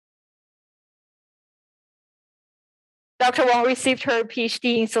Dr. Wong received her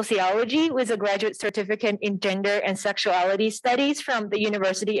PhD in sociology with a graduate certificate in gender and sexuality studies from the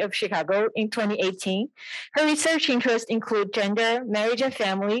University of Chicago in 2018. Her research interests include gender, marriage and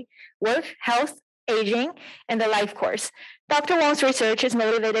family, work, health, aging, and the life course. Dr. Wong's research is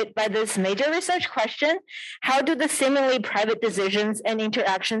motivated by this major research question: how do the seemingly private decisions and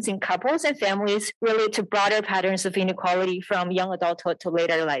interactions in couples and families relate to broader patterns of inequality from young adulthood to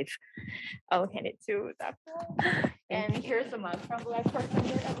later life? I'll hand it to Dr. Wong. And here's a mug from the life course.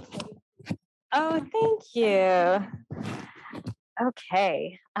 Oh, thank you.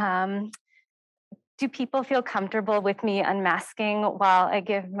 Okay. Do people feel comfortable with me unmasking while I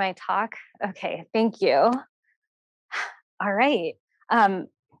give my talk? Okay, thank you. All right.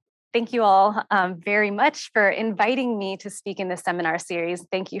 Thank you all very much for inviting me to speak in this seminar series.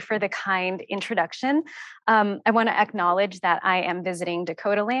 Thank you for the kind introduction. I want to acknowledge that I am visiting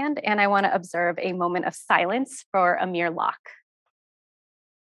Dakota land, and I want to observe a moment of silence for Amir Locke.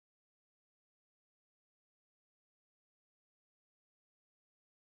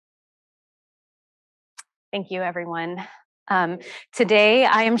 Thank you, everyone. Today,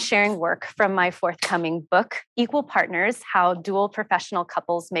 I am sharing work from my forthcoming book, Equal Partners: How Dual Professional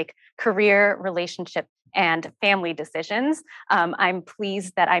Couples Make Career, Relationship, and Family Decisions. I'm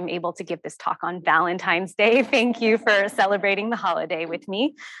pleased that I'm able to give this talk on Valentine's Day. Thank you for celebrating the holiday with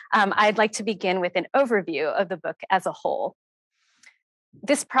me. I'd like to begin with an overview of the book as a whole.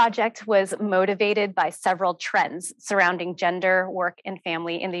 This project was motivated by several trends surrounding gender, work, and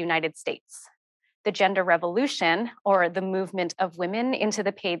family in the United States. The gender revolution, or the movement of women into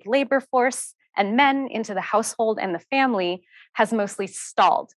the paid labor force and men into the household and the family, has mostly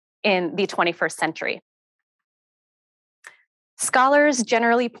stalled in the 21st century. Scholars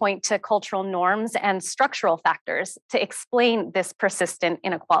generally point to cultural norms and structural factors to explain this persistent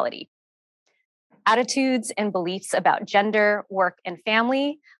inequality. Attitudes and beliefs about gender, work, and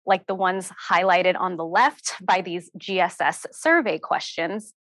family, like the ones highlighted on the left by these GSS survey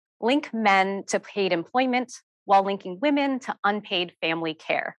questions, link men to paid employment while linking women to unpaid family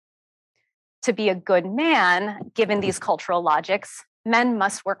care. To be a good man, given these cultural logics, men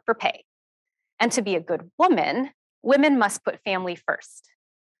must work for pay. And to be a good woman, women must put family first.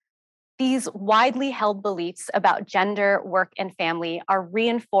 These widely held beliefs about gender, work, and family are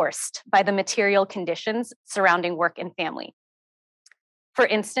reinforced by the material conditions surrounding work and family. For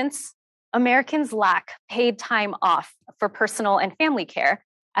instance, Americans lack paid time off for personal and family care.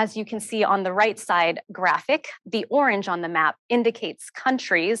 As you can see on the right side graphic, the orange on the map indicates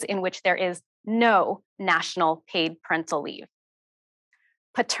countries in which there is no national paid parental leave.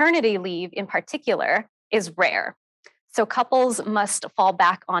 Paternity leave in particular is rare, so couples must fall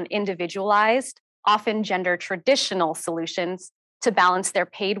back on individualized, often gender traditional solutions to balance their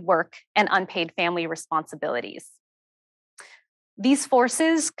paid work and unpaid family responsibilities. These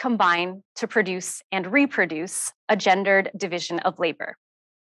forces combine to produce and reproduce a gendered division of labor.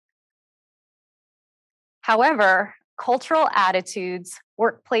 However, cultural attitudes,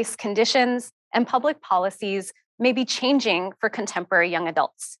 workplace conditions, and public policies may be changing for contemporary young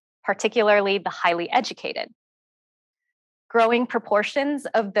adults, particularly the highly educated. Growing proportions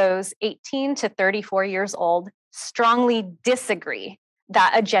of those 18 to 34 years old strongly disagree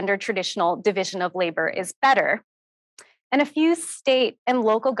that a gender traditional division of labor is better. And a few state and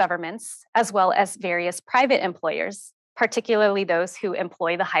local governments, as well as various private employers, particularly those who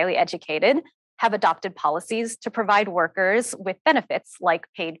employ the highly educated, have adopted policies to provide workers with benefits like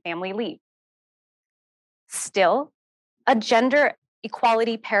paid family leave. Still, a gender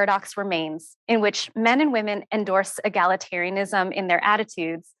equality paradox remains in which men and women endorse egalitarianism in their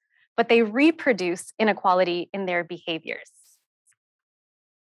attitudes, but they reproduce inequality in their behaviors.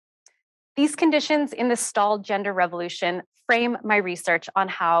 These conditions in the stalled gender revolution frame my research on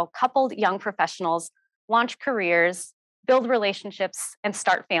how coupled young professionals launch careers, build relationships, and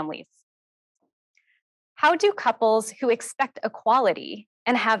start families. How do couples who expect equality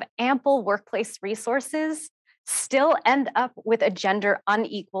and have ample workplace resources still end up with a gender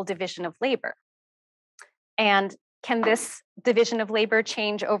unequal division of labor? And can this division of labor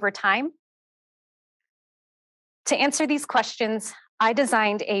change over time? To answer these questions, I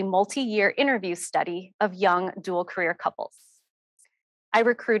designed a multi-year interview study of young dual career couples. I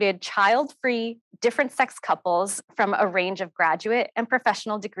recruited child-free, different-sex couples from a range of graduate and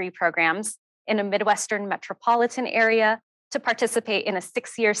professional degree programs in a Midwestern metropolitan area to participate in a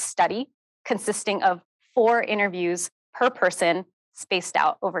 6-year study consisting of 4 interviews per person spaced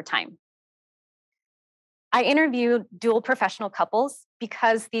out over time. I interviewed dual professional couples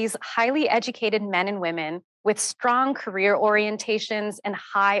because these highly educated men and women with strong career orientations and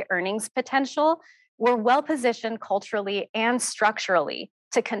high earnings potential we're well positioned culturally and structurally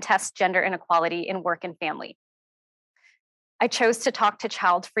to contest gender inequality in work and family. I chose to talk to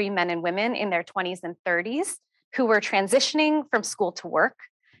child-free men and women in their 20s and 30s who were transitioning from school to work,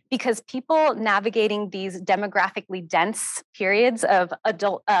 because people navigating these demographically dense periods of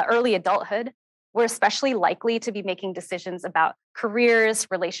early adulthood were especially likely to be making decisions about careers,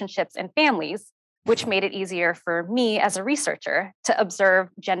 relationships, and families, which made it easier for me as a researcher to observe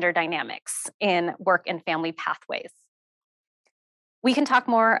gender dynamics in work and family pathways. We can talk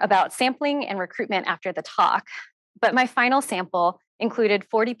more about sampling and recruitment after the talk, but my final sample included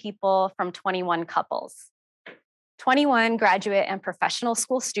 40 people from 21 couples. 21 graduate and professional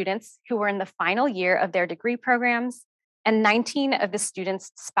school students who were in the final year of their degree programs, and 19 of the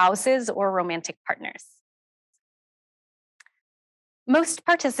students' spouses or romantic partners. Most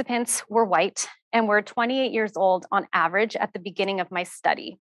participants were white and were 28 years old on average at the beginning of my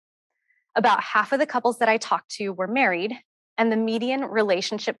study. About half of the couples that I talked to were married, and the median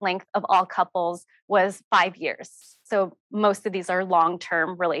relationship length of all couples was 5 years. So most of these are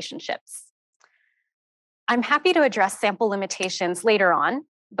long-term relationships. I'm happy to address sample limitations later on,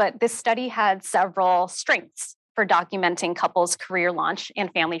 but this study had several strengths for documenting couples' career launch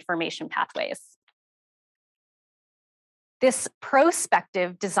and family formation pathways. This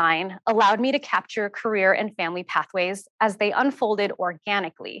prospective design allowed me to capture career and family pathways as they unfolded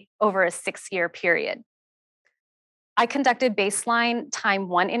organically over a 6-year period. I conducted baseline time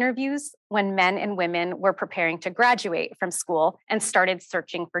 1 interviews when men and women were preparing to graduate from school and started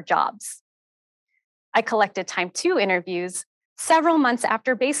searching for jobs. I collected time 2 interviews several months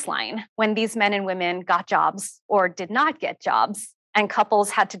after baseline when these men and women got jobs or did not get jobs, and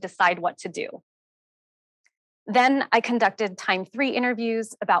couples had to decide what to do. Then I conducted time 3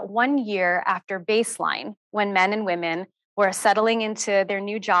 interviews about 1 year after baseline when men and women were settling into their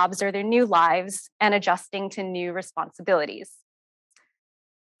new jobs or their new lives and adjusting to new responsibilities.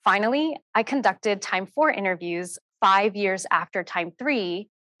 Finally, I conducted time 4 interviews 5 years after time 3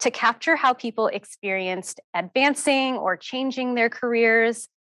 to capture how people experienced advancing or changing their careers,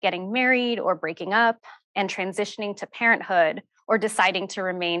 getting married or breaking up, and transitioning to parenthood or deciding to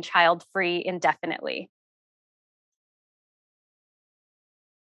remain child-free indefinitely.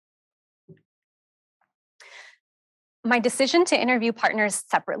 My decision to interview partners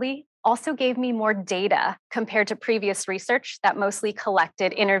separately also gave me more data compared to previous research that mostly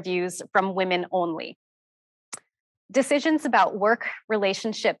collected interviews from women only. Decisions about work,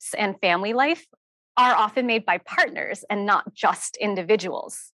 relationships, and family life are often made by partners and not just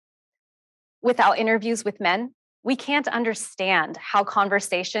individuals. Without interviews with men, we can't understand how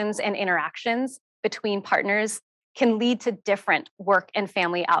conversations and interactions between partners can lead to different work and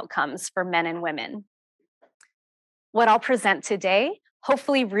family outcomes for men and women. What I'll present today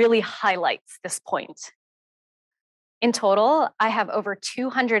hopefully really highlights this point. In total, I have over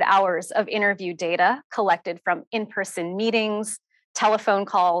 200 hours of interview data collected from in-person meetings, telephone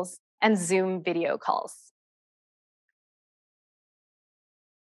calls, and Zoom video calls.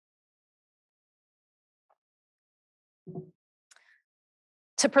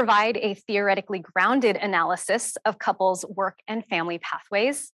 To provide a theoretically grounded analysis of couples' work and family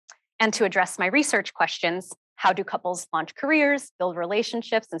pathways, and to address my research questions, how do couples launch careers, build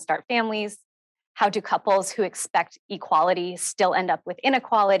relationships, and start families? How do couples who expect equality still end up with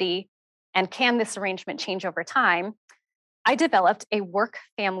inequality? And can this arrangement change over time? I developed a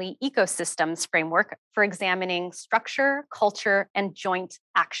work-family ecosystems framework for examining structure, culture, and joint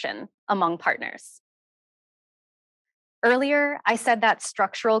action among partners. Earlier, I said that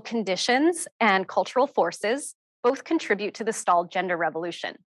structural conditions and cultural forces both contribute to the stalled gender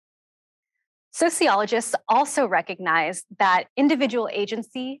revolution. Sociologists also recognize that individual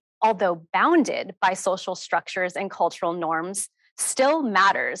agency, although bounded by social structures and cultural norms, still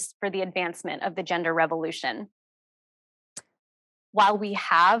matters for the advancement of the gender revolution. While we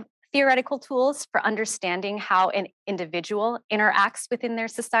have theoretical tools for understanding how an individual interacts within their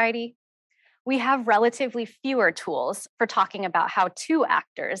society, we have relatively fewer tools for talking about how two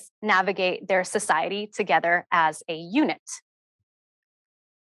actors navigate their society together as a unit.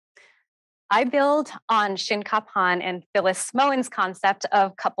 I build on Shin-Kap Han and Phyllis Moen's concept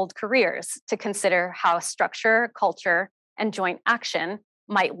of coupled careers to consider how structure, culture, and joint action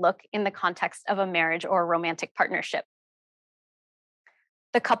might look in the context of a marriage or a romantic partnership.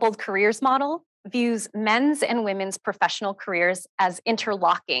 The coupled careers model views men's and women's professional careers as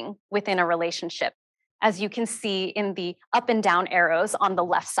interlocking within a relationship, as you can see in the up and down arrows on the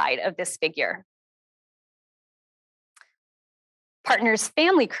left side of this figure. Partners'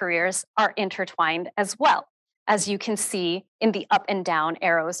 family careers are intertwined as well, as you can see in the up and down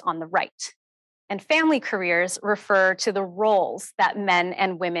arrows on the right. and family careers refer to the roles that men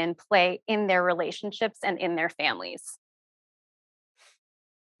and women play in their relationships and in their families.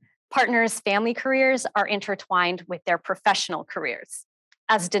 Partners' family careers are intertwined with their professional careers,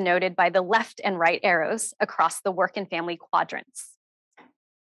 as denoted by the left and right arrows across the work and family quadrants.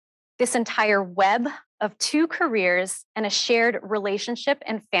 This entire web of two careers and a shared relationship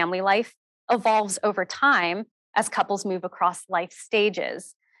and family life evolves over time as couples move across life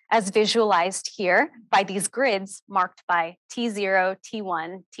stages, as visualized here by these grids marked by T0,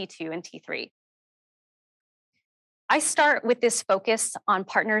 T1, T2, and T3. I start with this focus on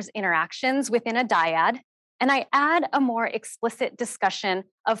partners' interactions within a dyad, and I add a more explicit discussion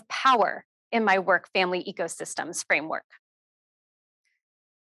of power in my work-family ecosystems framework.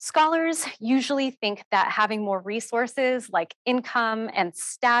 Scholars usually think that having more resources like income and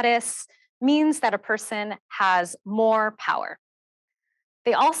status means that a person has more power.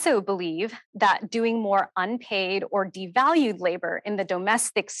 They also believe that doing more unpaid or devalued labor in the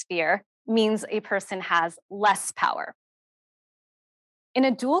domestic sphere means a person has less power. In a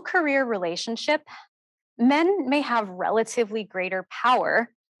dual career relationship, men may have relatively greater power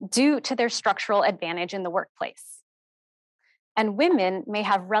due to their structural advantage in the workplace. And women may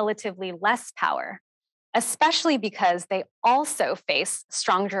have relatively less power, especially because they also face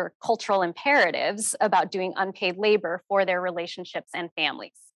stronger cultural imperatives about doing unpaid labor for their relationships and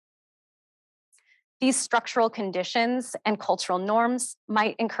families. These structural conditions and cultural norms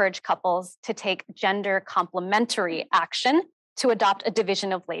might encourage couples to take gender complementary action to adopt a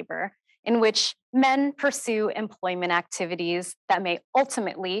division of labor in which men pursue employment activities that may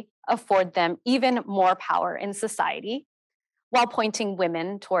ultimately afford them even more power in society, while pointing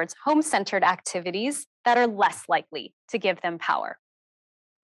women towards home-centered activities that are less likely to give them power.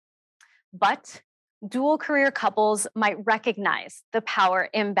 But dual career couples might recognize the power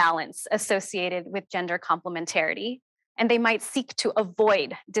imbalance associated with gender complementarity, and they might seek to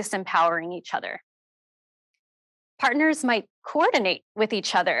avoid disempowering each other. Partners might coordinate with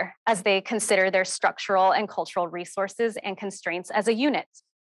each other as they consider their structural and cultural resources and constraints as a unit.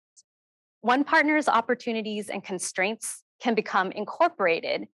 One partner's opportunities and constraints can become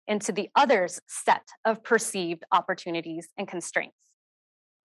incorporated into the other's set of perceived opportunities and constraints.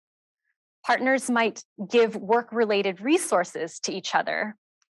 Partners might give work-related resources to each other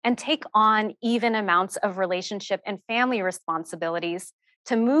and take on even amounts of relationship and family responsibilities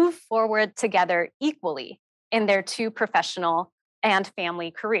to move forward together equally in their two professional and family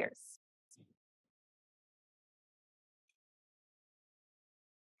careers.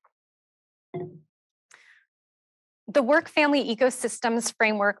 The work-family ecosystems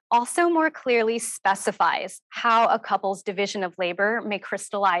framework also more clearly specifies how a couple's division of labor may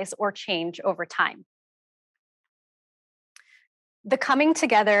crystallize or change over time. The coming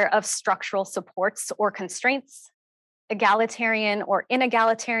together of structural supports or constraints, egalitarian or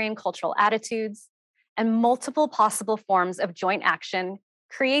inegalitarian cultural attitudes, and multiple possible forms of joint action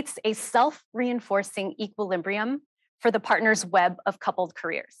creates a self-reinforcing equilibrium for the partner's web of coupled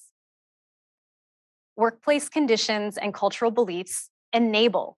careers. Workplace conditions and cultural beliefs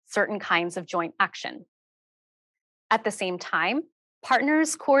enable certain kinds of joint action. At the same time,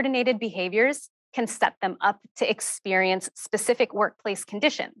 partners' coordinated behaviors can set them up to experience specific workplace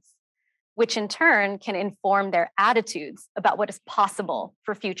conditions, which in turn can inform their attitudes about what is possible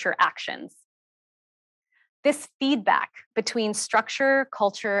for future actions. This feedback between structure,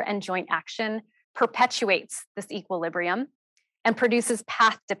 culture, and joint action perpetuates this equilibrium and produces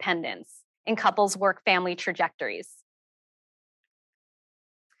path dependence in couples' work-family trajectories.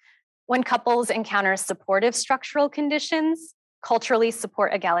 When couples encounter supportive structural conditions, culturally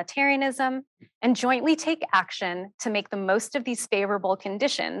support egalitarianism, and jointly take action to make the most of these favorable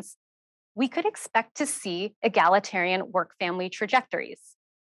conditions, we could expect to see egalitarian work-family trajectories.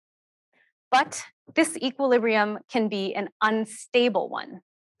 But this equilibrium can be an unstable one.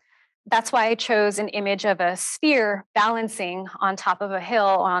 That's why I chose an image of a sphere balancing on top of a hill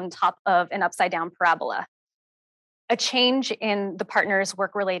on top of an upside-down parabola. A change in the partner's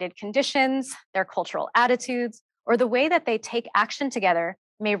work-related conditions, their cultural attitudes, or the way that they take action together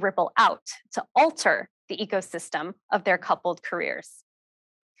may ripple out to alter the ecosystem of their coupled careers.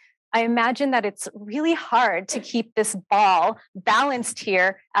 I imagine that it's really hard to keep this ball balanced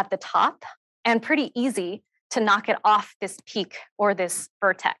here at the top and pretty easy to knock it off this peak or this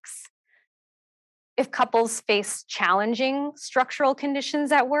vertex. If couples face challenging structural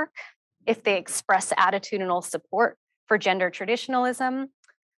conditions at work, if they express attitudinal support for gender traditionalism,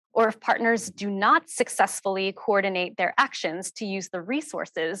 or if partners do not successfully coordinate their actions to use the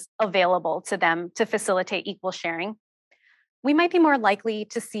resources available to them to facilitate equal sharing, we might be more likely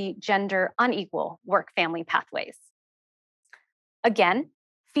to see gender unequal work-family pathways. Again,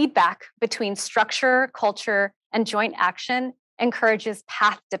 feedback between structure, culture, and joint action encourages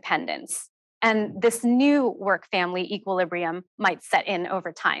path dependence, and this new work-family equilibrium might set in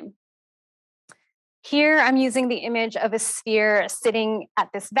over time. Here, I'm using the image of a sphere sitting at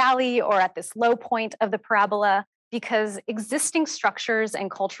this valley or at this low point of the parabola because existing structures and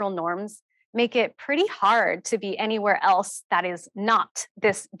cultural norms make it pretty hard to be anywhere else that is not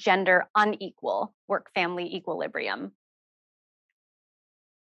this gender unequal work-family equilibrium.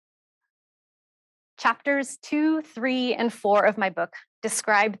 Chapters 2, 3, and 4 of my book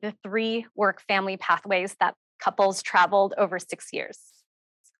describe the 3 work-family pathways that couples traveled over 6 years.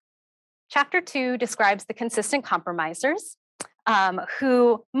 Chapter 2 describes the consistent compromisers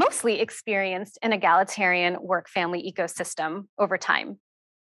who mostly experienced an egalitarian work-family ecosystem over time.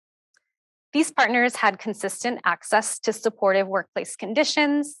 These partners had consistent access to supportive workplace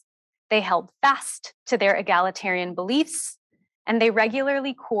conditions, they held fast to their egalitarian beliefs, and they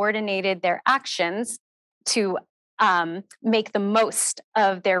regularly coordinated their actions to make the most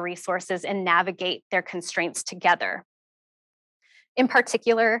of their resources and navigate their constraints together. In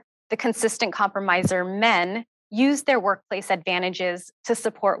particular, the consistent compromiser men used their workplace advantages to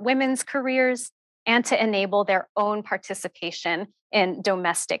support women's careers and to enable their own participation in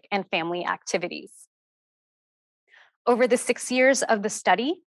domestic and family activities. Over the 6 years of the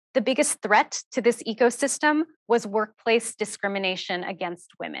study, the biggest threat to this ecosystem was workplace discrimination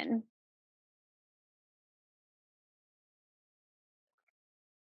against women.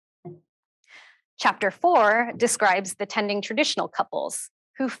 Chapter 4 describes the tending traditional couples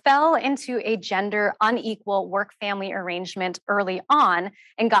who fell into a gender unequal work-family arrangement early on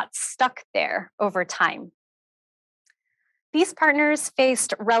and got stuck there over time. These partners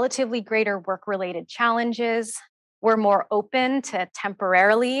faced relatively greater work-related challenges, were more open to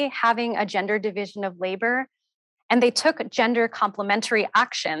temporarily having a gender division of labor, and they took gender complementary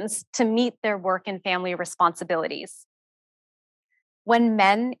actions to meet their work and family responsibilities. When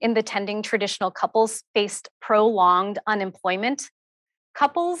men in the tending traditional couples faced prolonged unemployment,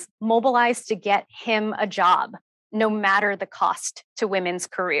 couples mobilized to get him a job, no matter the cost to women's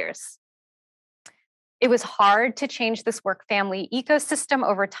careers. It was hard to change this work-family ecosystem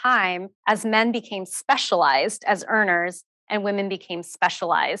over time as men became specialized as earners and women became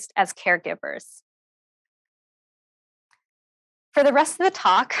specialized as caregivers. For the rest of the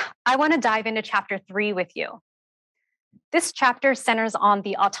talk, I want to dive into chapter 3 with you. This chapter centers on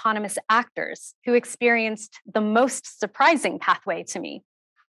the autonomous actors who experienced the most surprising pathway to me.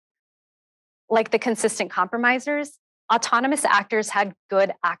 Like the consistent compromisers, autonomous actors had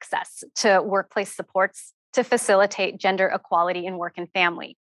good access to workplace supports to facilitate gender equality in work and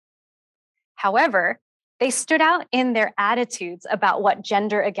family. However, they stood out in their attitudes about what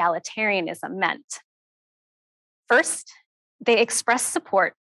gender egalitarianism meant. First, they expressed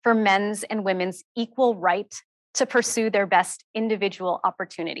support for men's and women's equal right to pursue their best individual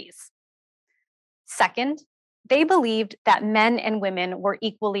opportunities. Second, they believed that men and women were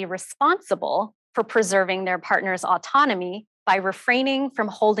equally responsible for preserving their partner's autonomy by refraining from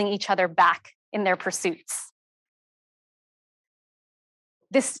holding each other back in their pursuits.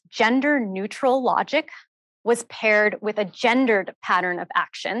 This gender-neutral logic was paired with a gendered pattern of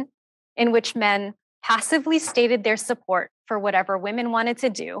action in which men passively stated their support for whatever women wanted to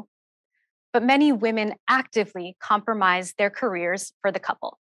do, but many women actively compromised their careers for the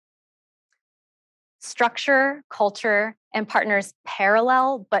couple. Structure, culture, and partners'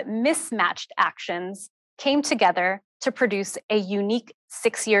 parallel but mismatched actions came together to produce a unique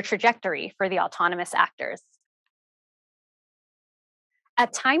 6-year trajectory for the autonomous actors.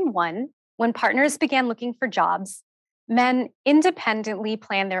 At time 1, when partners began looking for jobs, men independently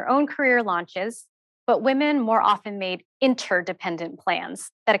planned their own career launches, but women more often made interdependent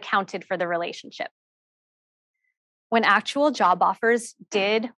plans that accounted for the relationship. When actual job offers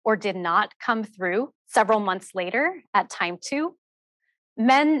did or did not come through several months later at time 2,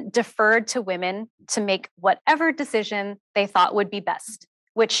 men deferred to women to make whatever decision they thought would be best,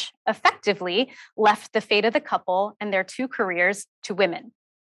 which effectively left the fate of the couple and their 2 careers to women.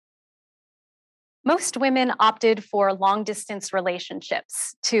 Most women opted for long-distance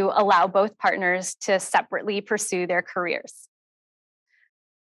relationships to allow both partners to separately pursue their careers.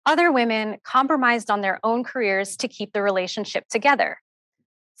 Other women compromised on their own careers to keep the relationship together,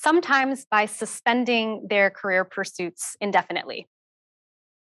 sometimes by suspending their career pursuits indefinitely.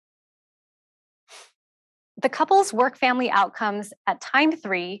 The couple's work-family outcomes at time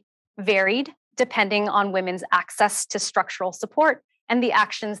 3 varied depending on women's access to structural support and the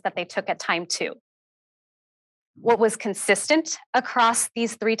actions that they took at time 2. What was consistent across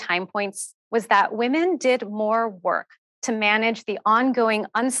these 3 time points was that women did more work to manage the ongoing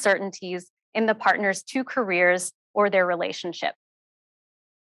uncertainties in the partner's 2 careers or their relationship.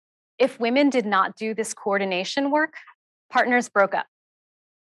 If women did not do this coordination work, partners broke up.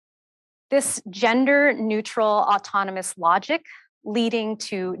 This gender-neutral autonomous logic leading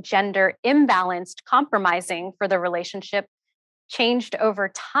to gender imbalanced compromising for the relationship changed over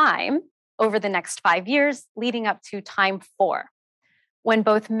time over the next 5 years, leading up to time 4, when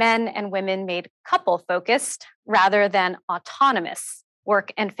both men and women made couple-focused rather than autonomous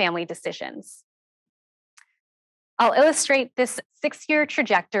work and family decisions. I'll illustrate this 6-year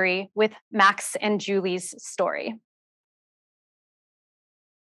trajectory with Max and Julie's story.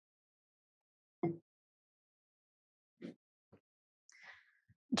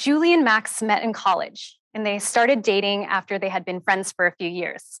 Julie and Max met in college, and they started dating after they had been friends for a few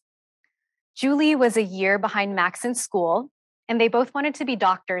years. Julie was a year behind Max in school, and they both wanted to be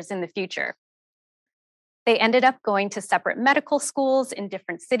doctors in the future. They ended up going to separate medical schools in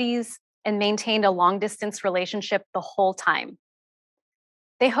different cities and maintained a long-distance relationship the whole time.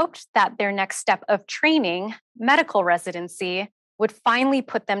 They hoped that their next step of training, medical residency, would finally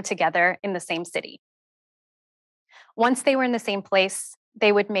put them together in the same city. Once they were in the same place,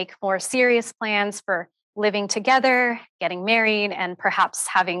 they would make more serious plans for living together, getting married, and perhaps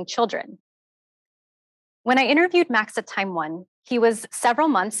having children. When I interviewed Max at time 1, he was several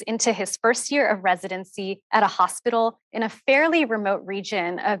months into his first year of residency at a hospital in a fairly remote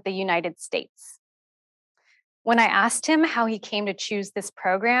region of the United States. When I asked him how he came to choose this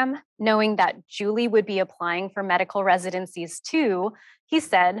program, knowing that Julie would be applying for medical residencies too, he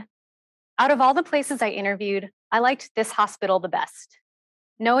said, "Out of all the places I interviewed, I liked this hospital the best.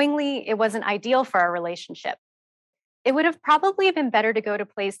 Knowingly, it wasn't ideal for our relationship. It would have probably been better to go to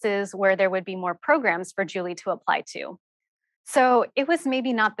places where there would be more programs for Julie to apply to. So it was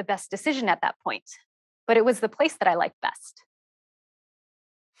maybe not the best decision at that point, but it was the place that I liked best."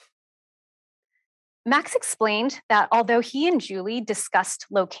 Max explained that although he and Julie discussed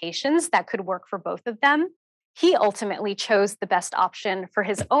locations that could work for both of them, he ultimately chose the best option for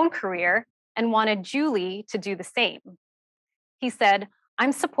his own career and wanted Julie to do the same. He said,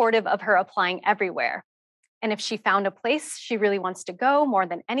 "I'm supportive of her applying everywhere. And if she found a place she really wants to go more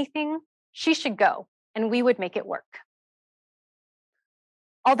than anything, she should go, and we would make it work."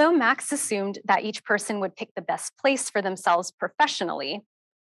 Although Max assumed that each person would pick the best place for themselves professionally,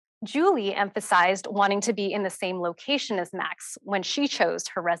 Julie emphasized wanting to be in the same location as Max when she chose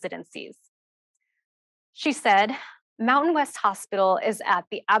her residencies. She said, "Mountain West Hospital is at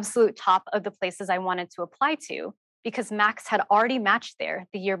the absolute top of the places I wanted to apply to because Max had already matched there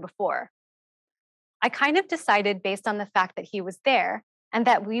the year before. I kind of decided based on the fact that he was there and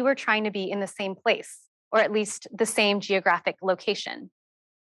that we were trying to be in the same place, or at least the same geographic location."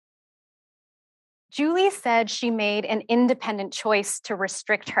 Julie said she made an independent choice to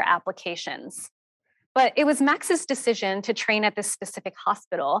restrict her applications, but it was Max's decision to train at this specific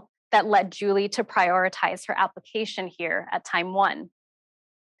hospital that led Julie to prioritize her application here at time 1.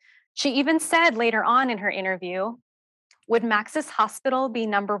 She even said later on in her interview, "Would Max's hospital be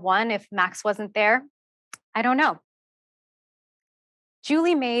number 1 if Max wasn't there? I don't know."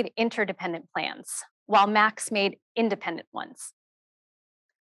 Julie made interdependent plans, while Max made independent ones.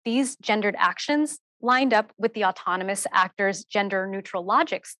 These gendered actions lined up with the autonomous actors' gender-neutral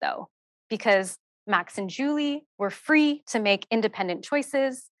logics, though, because Max and Julie were free to make independent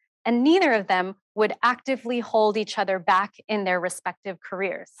choices, and neither of them would actively hold each other back in their respective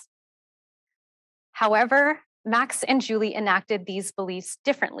careers. However, Max and Julie enacted these beliefs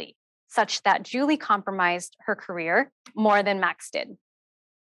differently, such that Julie compromised her career more than Max did.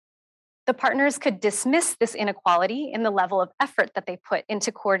 The partners could dismiss this inequality in the level of effort that they put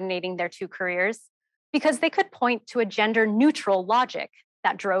into coordinating their 2 careers because they could point to a gender-neutral logic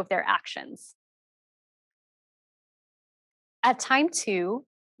that drove their actions. At time 2,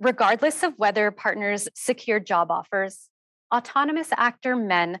 regardless of whether partners secured job offers, autonomous actor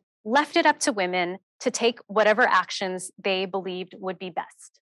men left it up to women to take whatever actions they believed would be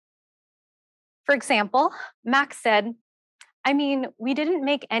best. For example, Max said, "I mean, we didn't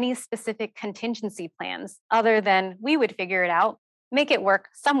make any specific contingency plans other than we would figure it out, make it work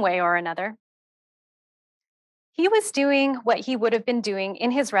some way or another." He was doing what he would have been doing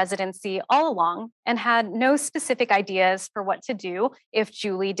in his residency all along and had no specific ideas for what to do if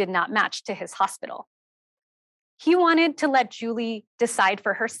Julie did not match to his hospital. He wanted to let Julie decide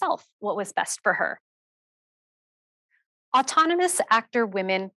for herself what was best for her. Autonomous actor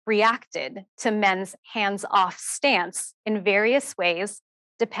women reacted to men's hands-off stance in various ways,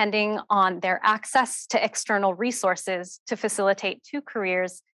 depending on their access to external resources to facilitate two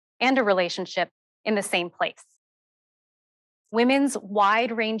careers and a relationship in the same place. Women's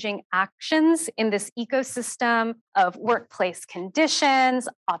wide-ranging actions in this ecosystem of workplace conditions,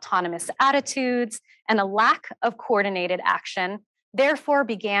 autonomous attitudes, and a lack of coordinated action therefore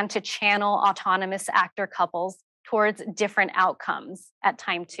began to channel autonomous actor couples towards different outcomes at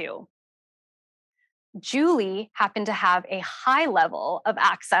time 2. Julie happened to have a high level of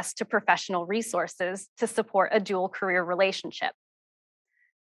access to professional resources to support a dual career relationship.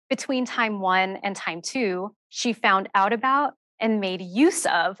 Between time 1 and time 2, she found out about and made use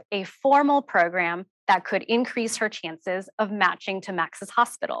of a formal program that could increase her chances of matching to Max's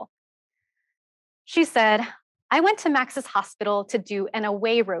hospital. She said, "I went to Max's hospital to do an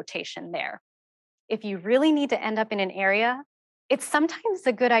away rotation there. If you really need to end up in an area, it's sometimes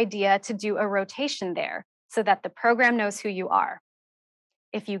a good idea to do a rotation there so that the program knows who you are.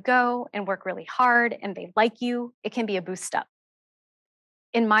 If you go and work really hard and they like you, it can be a boost up.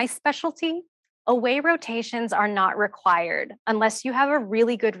 In my specialty, away rotations are not required unless you have a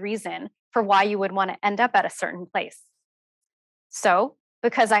really good reason for why you would want to end up at a certain place. So,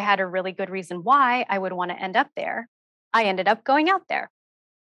 because I had a really good reason why I would want to end up there, I ended up going out there."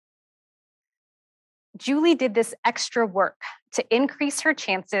 Julie did this extra work to increase her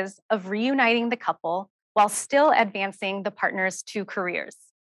chances of reuniting the couple while still advancing the partner's two careers.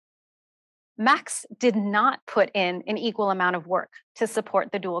 Max did not put in an equal amount of work to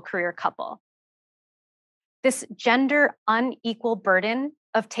support the dual career couple. This gender unequal burden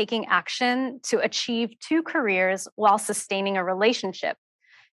of taking action to achieve two careers while sustaining a relationship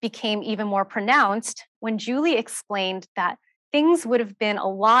became even more pronounced when Julie explained that things would have been a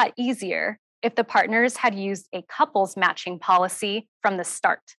lot easier if the partners had used a couples matching policy from the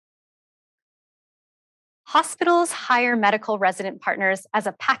start. Hospitals hire medical resident partners as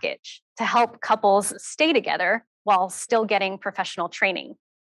a package to help couples stay together while still getting professional training.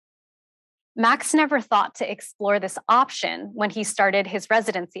 Max never thought to explore this option when he started his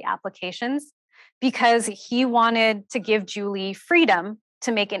residency applications because he wanted to give Julie freedom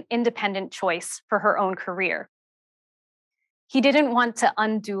to make an independent choice for her own career. He didn't want to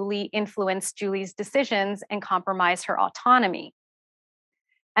unduly influence Julie's decisions and compromise her autonomy.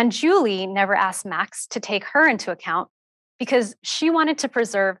 And Julie never asked Max to take her into account because she wanted to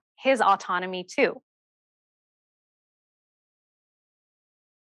preserve his autonomy too.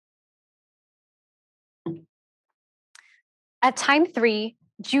 At time 3,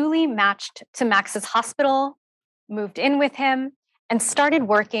 Julie matched to Max's hospital, moved in with him, and started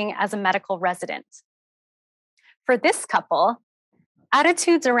working as a medical resident. For this couple,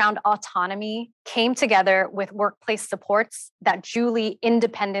 attitudes around autonomy came together with workplace supports that Julie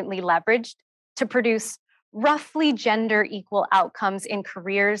independently leveraged to produce roughly gender equal outcomes in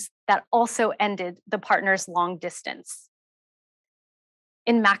careers that also ended the partner's long distance.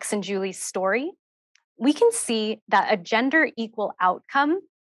 In Max and Julie's story, we can see that a gender equal outcome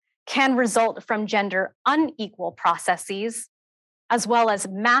can result from gender unequal processes, as well as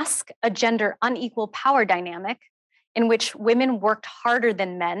mask a gender unequal power dynamic in which women worked harder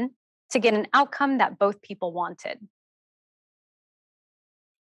than men to get an outcome that both people wanted.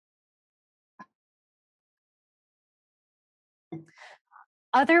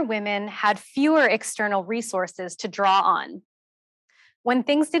 Other women had fewer external resources to draw on. When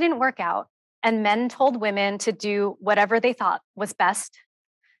things didn't work out and men told women to do whatever they thought was best,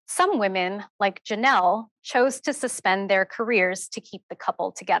 some women, like Janelle, chose to suspend their careers to keep the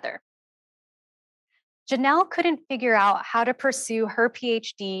couple together. Janelle couldn't figure out how to pursue her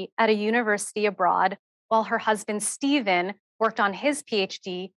PhD at a university abroad while her husband, Stephen, worked on his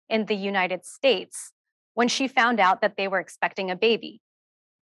PhD in the United States when she found out that they were expecting a baby.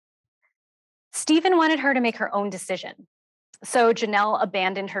 Stephen wanted her to make her own decision, so Janelle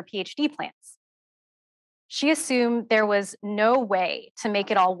abandoned her PhD plans. She assumed there was no way to make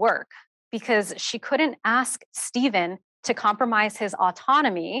it all work because she couldn't ask Stephen to compromise his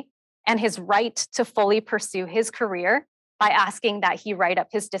autonomy and his right to fully pursue his career by asking that he write up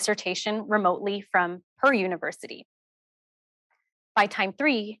his dissertation remotely from her university. By time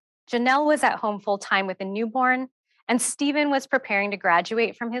 3, Janelle was at home full-time with a newborn, and Stephen was preparing to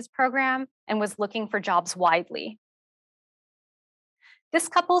graduate from his program and was looking for jobs widely. This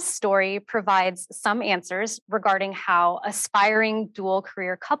couple's story provides some answers regarding how aspiring dual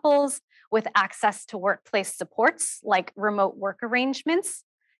career couples with access to workplace supports like remote work arrangements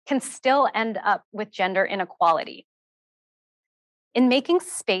can still end up with gender inequality. In making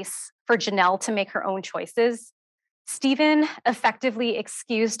space for Janelle to make her own choices, Stephen effectively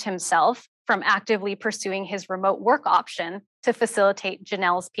excused himself from actively pursuing his remote work option to facilitate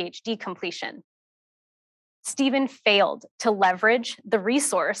Janelle's PhD completion. Stephen failed to leverage the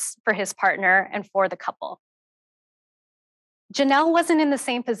resource for his partner and for the couple. Janelle wasn't in the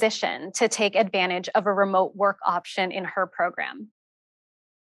same position to take advantage of a remote work option in her program.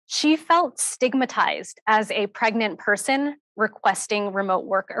 She felt stigmatized as a pregnant person requesting remote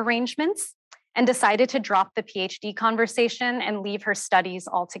work arrangements and decided to drop the PhD conversation and leave her studies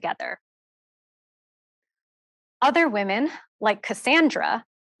altogether. Other women, like Cassandra,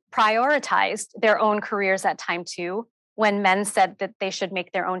 prioritized their own careers at time 2 when men said that they should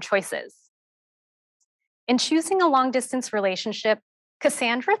make their own choices. In choosing a long-distance relationship,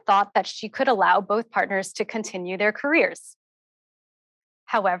 Cassandra thought that she could allow both partners to continue their careers.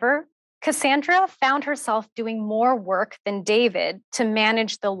 However, Cassandra found herself doing more work than David to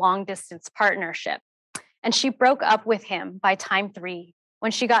manage the long-distance partnership, and she broke up with him by time 3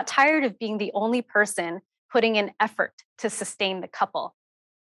 when she got tired of being the only person putting in effort to sustain the couple.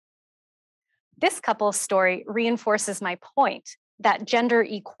 This couple's story reinforces my point that gender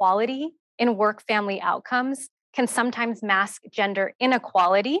equality in work-family outcomes can sometimes mask gender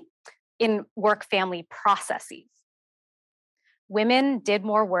inequality in work-family processes. Women did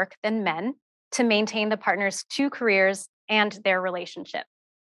more work than men to maintain the partner's 2 careers and their relationship.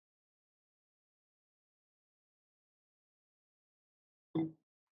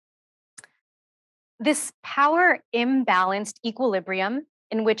 This power imbalanced equilibrium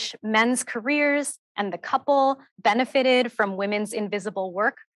in which men's careers and the couple benefited from women's invisible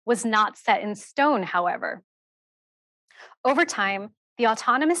work was not set in stone, however. Over time, the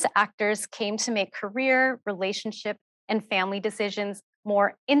autonomous actors came to make career, relationship, and family decisions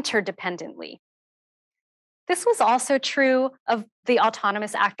more interdependently. This was also true of the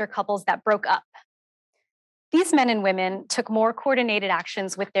autonomous actor couples that broke up. These men and women took more coordinated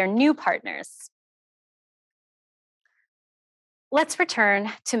actions with their new partners. Let's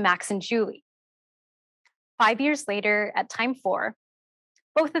return to Max and Julie. 5 years later, at time 4,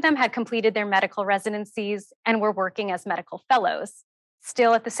 both of them had completed their medical residencies and were working as medical fellows,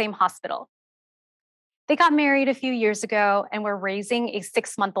 still at the same hospital. They got married a few years ago and were raising a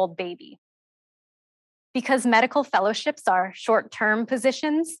 6-month-old baby. Because medical fellowships are short-term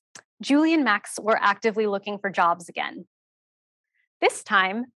positions, Julie and Max were actively looking for jobs again. This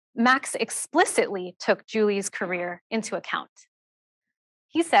time, Max explicitly took Julie's career into account.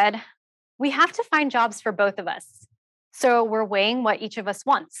 He said, "We have to find jobs for both of us. So we're weighing what each of us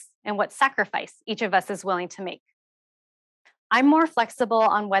wants and what sacrifice each of us is willing to make. I'm more flexible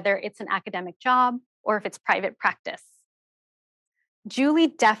on whether it's an academic job or if it's private practice. Julie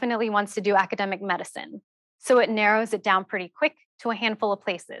definitely wants to do academic medicine, so it narrows it down pretty quick to a handful of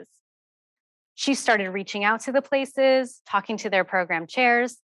places. She started reaching out to the places, talking to their program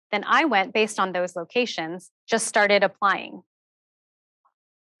chairs. Then I went based on those locations, just started applying.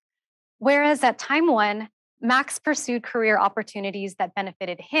 Whereas at time 1, Max pursued career opportunities that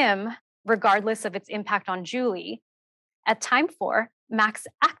benefited him, regardless of its impact on Julie. At time 4, Max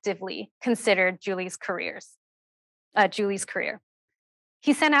actively considered Julie's career.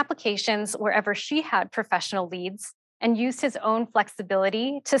 He sent applications wherever she had professional leads and used his own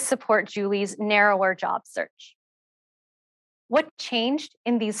flexibility to support Julie's narrower job search. What changed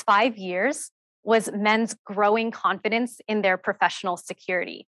in these 5 years was men's growing confidence in their professional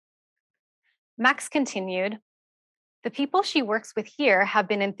security. Max continued, "The people she works with here have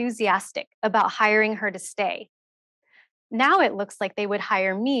been enthusiastic about hiring her to stay. Now it looks like they would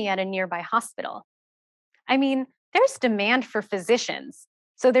hire me at a nearby hospital. I mean, there's demand for physicians,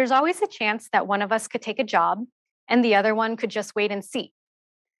 so there's always a chance that one of us could take a job and the other one could just wait and see.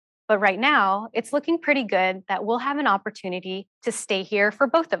 But right now, it's looking pretty good that we'll have an opportunity to stay here for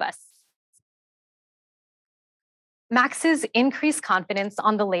both of us." Max's increased confidence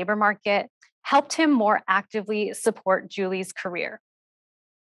on the labor market helped him more actively support Julie's career.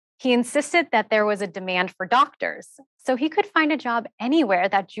 He insisted that there was a demand for doctors, so he could find a job anywhere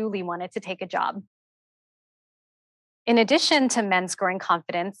that Julie wanted to take a job. In addition to men's growing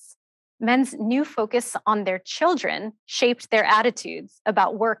confidence, men's new focus on their children shaped their attitudes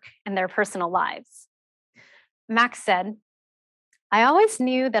about work and their personal lives. Max said, "I always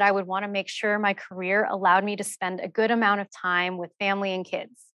knew that I would want to make sure my career allowed me to spend a good amount of time with family and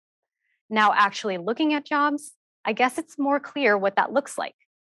kids. Now, actually looking at jobs, I guess it's more clear what that looks like.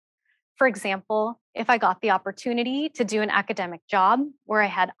 For example, if I got the opportunity to do an academic job where I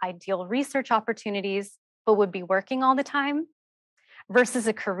had ideal research opportunities, but would be working all the time, versus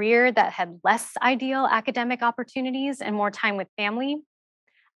a career that had less ideal academic opportunities and more time with family,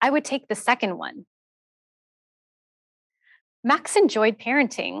 I would take the second one." Max enjoyed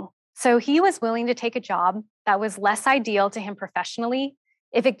parenting, So he was willing to take a job that was less ideal to him professionally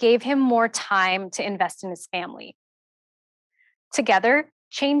if it gave him more time to invest in his family. Together,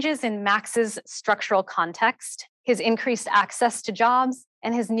 changes in Max's structural context, his increased access to jobs,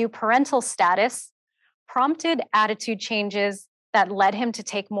 and his new parental status prompted attitude changes that led him to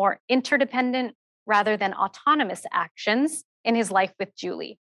take more interdependent rather than autonomous actions in his life with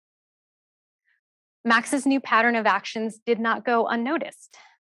Julie. Max's new pattern of actions did not go unnoticed.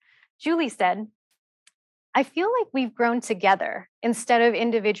 Julie said, "I feel like we've grown together instead of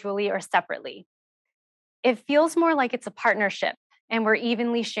individually or separately. It feels more like it's a partnership and we're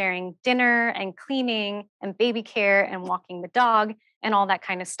evenly sharing dinner and cleaning and baby care and walking the dog and all that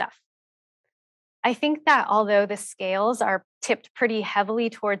kind of stuff." I think that although the scales are tipped pretty heavily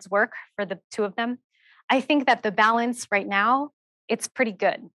towards work for the two of them, I think that the balance right now, it's pretty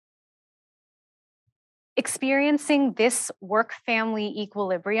good. Experiencing this work-family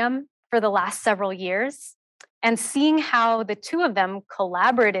equilibrium for the last several years and seeing how the two of them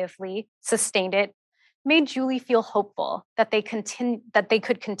collaboratively sustained it made Julie feel hopeful that they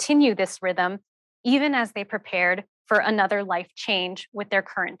could continue this rhythm even as they prepared for another life change with their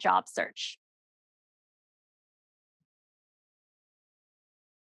current job search.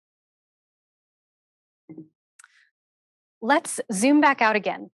 Let's zoom back out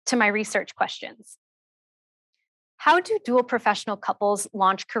again to my research questions. How do dual professional couples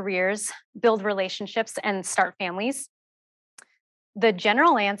launch careers, build relationships, and start families? The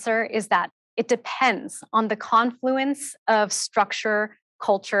general answer is that it depends on the confluence of structure,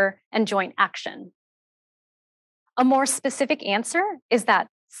 culture, and joint action. A more specific answer is that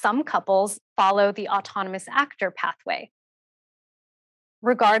some couples follow the autonomous actor pathway.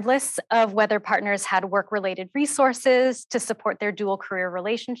 Regardless of whether partners had work-related resources to support their dual career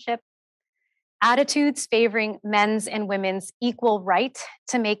relationship, attitudes favoring men's and women's equal right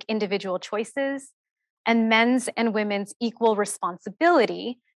to make individual choices, and men's and women's equal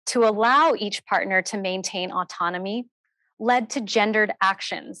responsibility to allow each partner to maintain autonomy led to gendered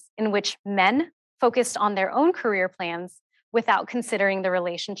actions in which men focused on their own career plans without considering the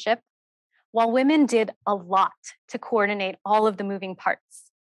relationship, while women did a lot to coordinate all of the moving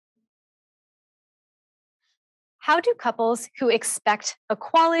parts. How do couples who expect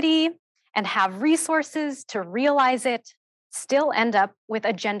equality and have resources to realize it still end up with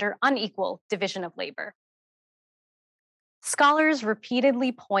a gender unequal division of labor? Scholars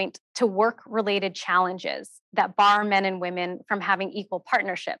repeatedly point to work-related challenges that bar men and women from having equal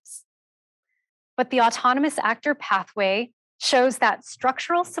partnerships. But the autonomous actor pathway shows that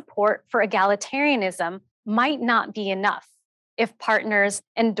structural support for egalitarianism might not be enough if partners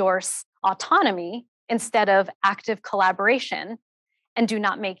endorse autonomy instead of active collaboration and do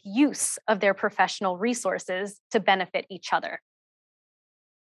not make use of their professional resources to benefit each other.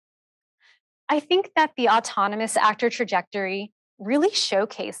 I think that the autonomous actor trajectory really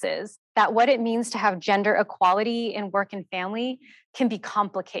showcases that what it means to have gender equality in work and family can be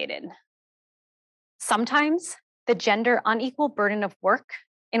complicated. Sometimes the gender unequal burden of work,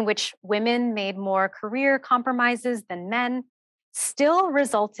 in which women made more career compromises than men, still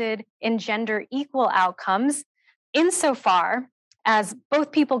resulted in gender equal outcomes insofar as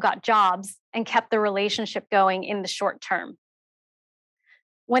both people got jobs and kept the relationship going in the short term.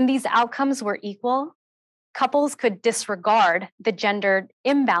 When these outcomes were equal, couples could disregard the gendered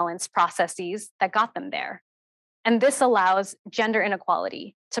imbalance processes that got them there. And this allows gender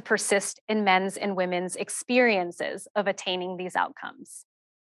inequality to persist in men's and women's experiences of attaining these outcomes.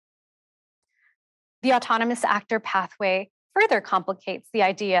 The autonomous actor pathway further complicates the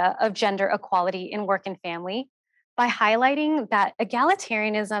idea of gender equality in work and family by highlighting that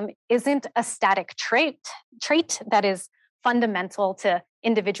egalitarianism isn't a static trait that is fundamental to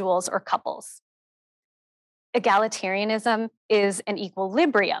individuals or couples. Egalitarianism is an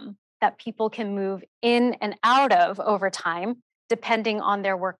equilibrium that people can move in and out of over time, depending on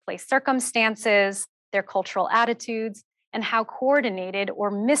their workplace circumstances, their cultural attitudes, and how coordinated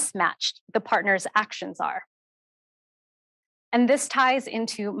or mismatched the partner's actions are. And this ties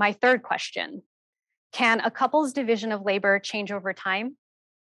into my third question. Can a couple's division of labor change over time?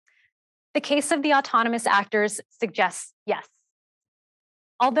 The case of the autonomous actors suggests yes.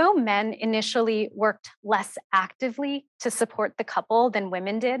 Although men initially worked less actively to support the couple than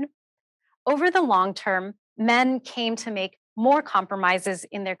women did, over the long term, men came to make more compromises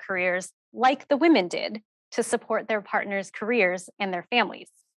in their careers like the women did to support their partners' careers and their families.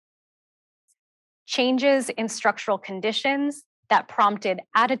 Changes in structural conditions that prompted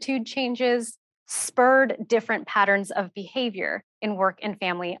attitude changes spurred different patterns of behavior in work and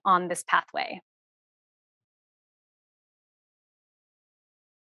family on this pathway.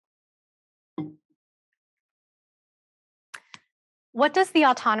 What does the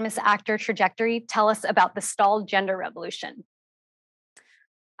autonomous actor trajectory tell us about the stalled gender revolution?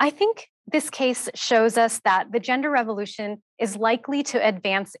 I think this case shows us that the gender revolution is likely to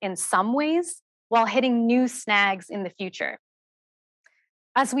advance in some ways while hitting new snags in the future.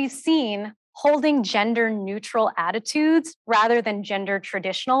 As we've seen, holding gender neutral attitudes rather than gender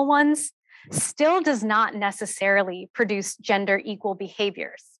traditional ones still does not necessarily produce gender equal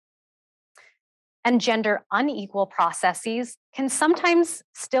behaviors. And gender unequal processes can sometimes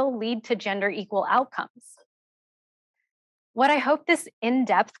still lead to gender equal outcomes. What I hope this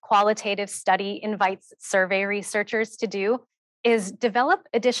in-depth qualitative study invites survey researchers to do is develop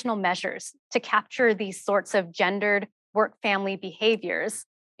additional measures to capture these sorts of gendered work-family behaviors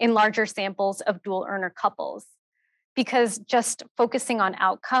in larger samples of dual earner couples. Because just focusing on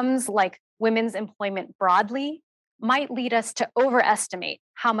outcomes like women's employment broadly might lead us to overestimate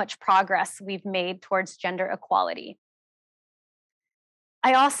how much progress we've made towards gender equality.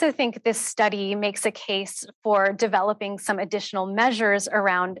 I also think this study makes a case for developing some additional measures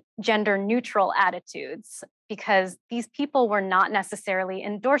around gender neutral attitudes, because these people were not necessarily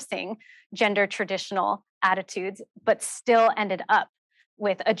endorsing gender traditional attitudes, but still ended up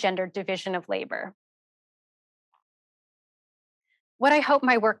with a gender division of labor. What I hope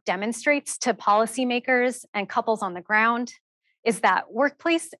my work demonstrates to policymakers and couples on the ground is that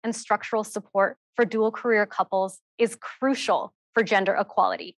workplace and structural support for dual career couples is crucial for gender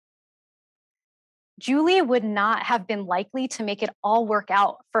equality. Julie would not have been likely to make it all work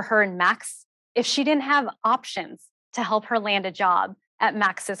out for her and Max if she didn't have options to help her land a job at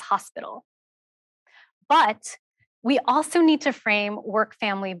Max's hospital. But we also need to frame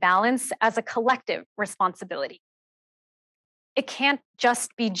work-family balance as a collective responsibility. It can't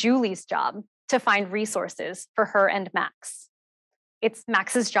just be Julie's job to find resources for her and Max. It's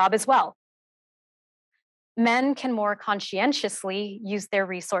Max's job as well. Men can more conscientiously use their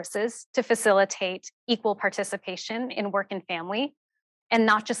resources to facilitate equal participation in work and family, and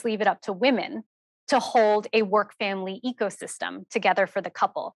not just leave it up to women to hold a work-family ecosystem together for the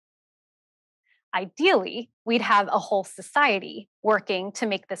couple. Ideally, we'd have a whole society working to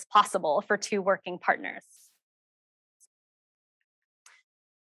make this possible for two working partners.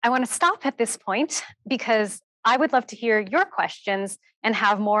 I want to stop at this point because I would love to hear your questions and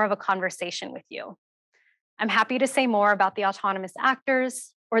have more of a conversation with you. I'm happy to say more about the autonomous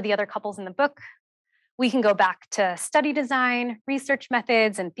actors or the other couples in the book. We can go back to study design, research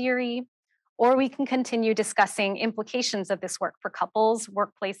methods, and theory, or we can continue discussing implications of this work for couples,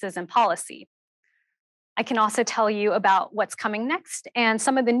 workplaces, and policy. I can also tell you about what's coming next and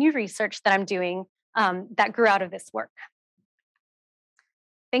some of the new research that I'm doing that grew out of this work.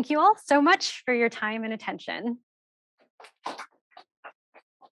 Thank you all so much for your time and attention.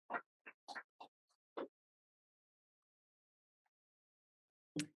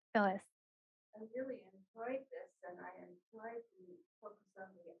 Phyllis. I really enjoyed this, and I enjoyed the focus on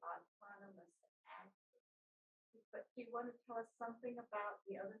the autonomous actors. But do you want to tell us something about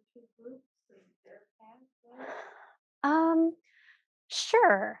the other two groups and their pathways?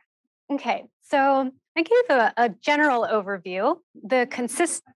 Sure. Okay, so I gave a general overview.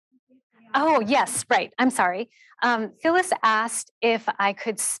 Oh, yes, right. I'm sorry. Phyllis asked if I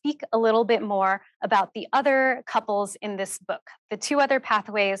could speak a little bit more about the other couples in this book. The two other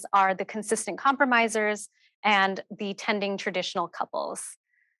pathways are the consistent compromisers and the tending traditional couples.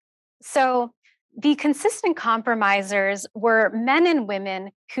 So the consistent compromisers were men and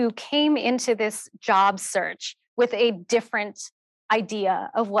women who came into this job search with a different idea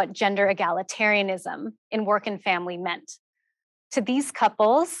of what gender egalitarianism in work and family meant. To these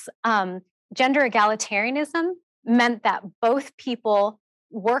couples, gender egalitarianism meant that both people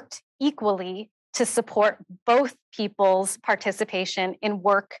worked equally to support both people's participation in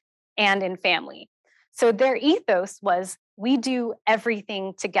work and in family. So their ethos was, we do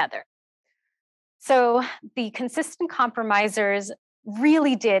everything together. So the consistent compromisers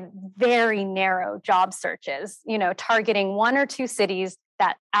really did very narrow job searches, targeting one or two cities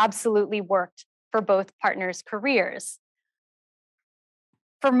that absolutely worked for both partners' careers.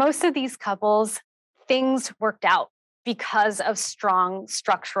 For most of these couples, things worked out because of strong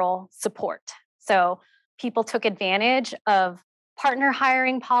structural support. So people took advantage of partner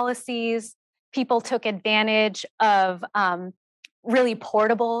hiring policies. People took advantage of really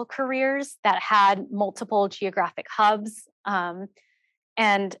portable careers that had multiple geographic hubs.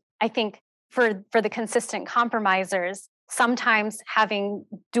 And I think for the consistent compromisers, sometimes having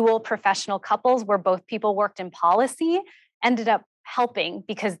dual professional couples where both people worked in policy ended up helping,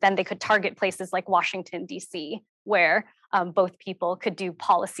 because then they could target places like Washington, D.C., where both people could do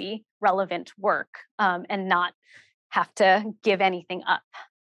policy relevant work and not have to give anything up.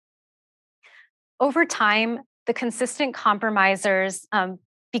 Over time, the consistent compromisers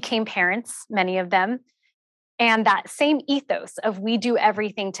became parents, many of them, and that same ethos of we do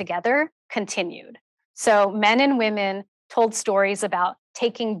everything together continued. So men and women told stories about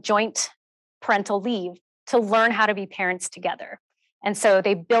taking joint parental leave to learn how to be parents together. And so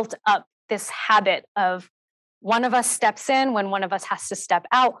they built up this habit of one of us steps in when one of us has to step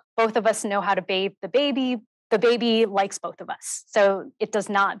out. Both of us know how to bathe the baby. The baby likes both of us. So it does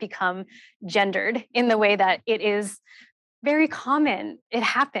not become gendered in the way that it is very common. It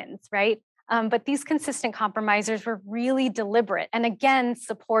happens, right? But these consistent compromisers were really deliberate and again,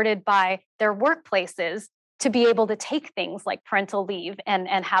 supported by their workplaces to be able to take things like parental leave and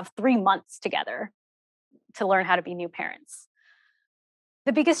have 3 months together to learn how to be new parents.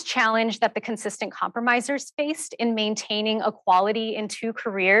 The biggest challenge that the consistent compromisers faced in maintaining equality in 2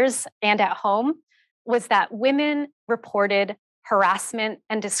 careers and at home was that women reported harassment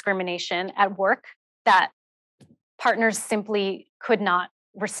and discrimination at work that partners simply could not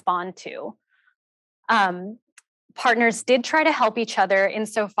respond to. Partners did try to help each other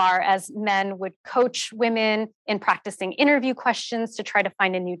insofar as men would coach women in practicing interview questions to try to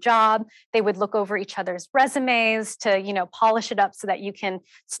find a new job. They would look over each other's resumes to, polish it up so that you can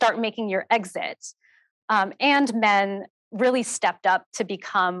start making your exit. And men really stepped up to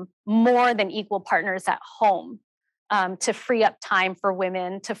become more than equal partners at home, to free up time for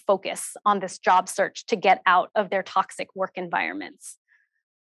women to focus on this job search to get out of their toxic work environments.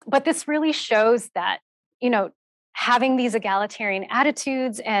 But this really shows that, having these egalitarian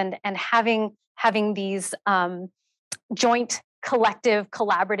attitudes and having these joint, collective,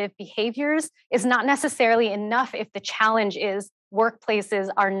 collaborative behaviors is not necessarily enough if the challenge is workplaces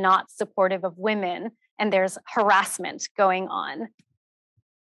are not supportive of women and there's harassment going on.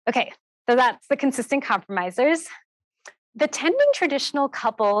 Okay, so that's the consistent compromisers. The tending traditional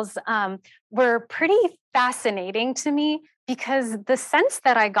couples were pretty fascinating to me because the sense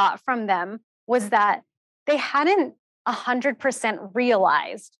that I got from them was that they hadn't 100%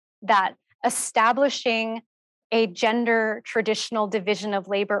 realized that establishing a gender traditional division of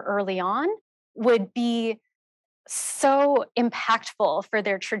labor early on would be so impactful for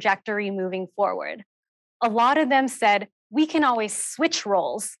their trajectory moving forward. A lot of them said, we can always switch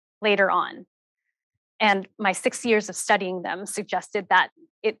roles later on. And my 6 years of studying them suggested that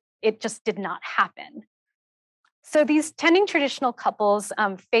it just did not happen. So these tending traditional couples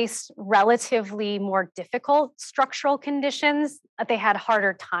faced relatively more difficult structural conditions. They had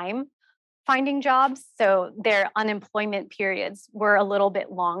harder time finding jobs, so their unemployment periods were a little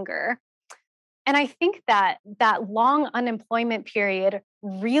bit longer. And I think that long unemployment period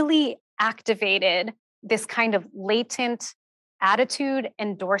really activated this kind of latent attitude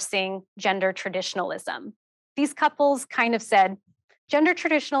endorsing gender traditionalism. These couples kind of said, gender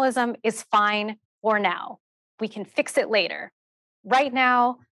traditionalism is fine for now. We can fix it later. Right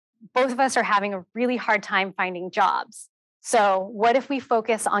now, both of us are having a really hard time finding jobs. So what if we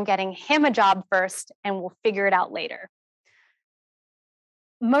focus on getting him a job first and we'll figure it out later?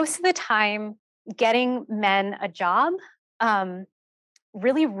 Most of the time, getting men a job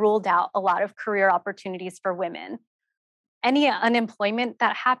really ruled out a lot of career opportunities for women. Any unemployment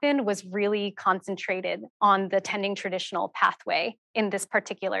that happened was really concentrated on the tending traditional pathway in this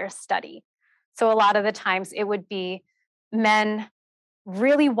particular study. So a lot of the times it would be men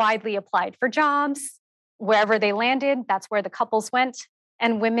really widely applied for jobs. Wherever they landed, that's where the couples went.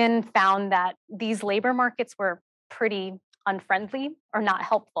 And women found that these labor markets were pretty unfriendly or not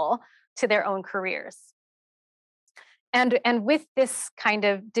helpful to their own careers. And with this kind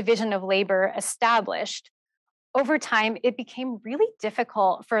of division of labor established, over time, it became really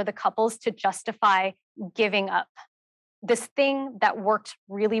difficult for the couples to justify giving up this thing that worked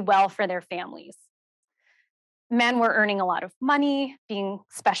really well for their families. Men were earning a lot of money, being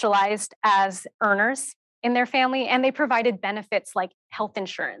specialized as earners in their family, and they provided benefits like health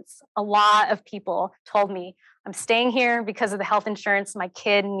insurance. A lot of people told me, I'm staying here because of the health insurance, my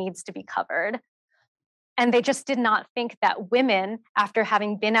kid needs to be covered. And they just did not think that women, after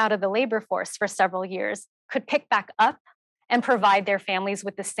having been out of the labor force for several years, could pick back up and provide their families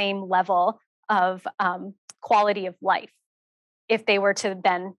with the same level of quality of life if they were to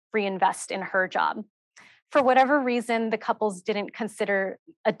then reinvest in her job. For whatever reason, the couples didn't consider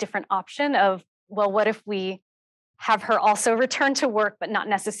a different option of, well, what if we have her also return to work, but not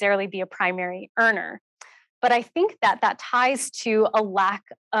necessarily be a primary earner? But I think that ties to a lack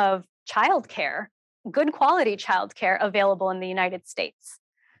of childcare, good quality childcare available in the United States.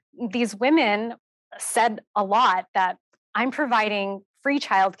 These women said a lot that I'm providing free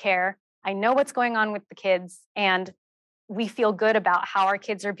childcare. I know what's going on with the kids, and we feel good about how our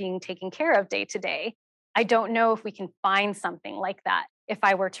kids are being taken care of day to day. I don't know if we can find something like that if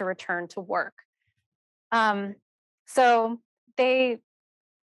I were to return to work. So they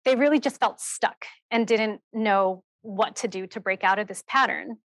really just felt stuck and didn't know what to do to break out of this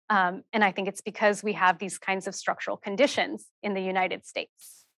pattern. And I think it's because we have these kinds of structural conditions in the United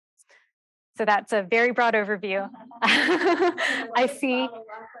States. So that's a very broad overview. I see.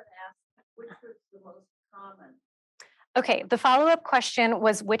 Which was the most common? Okay, the follow-up question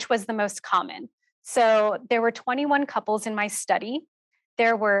was, which was the most common? So there were 21 couples in my study.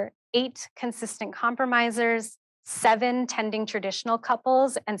 There were 8 consistent compromisers, 7 tending traditional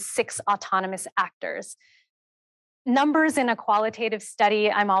couples, and 6 autonomous actors. Numbers in a qualitative study,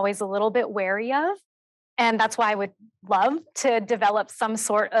 I'm always a little bit wary of. And that's why I would love to develop some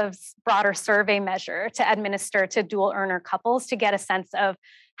sort of broader survey measure to administer to dual earner couples to get a sense of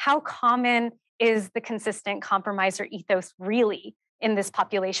how common is the consistent compromiser ethos really in this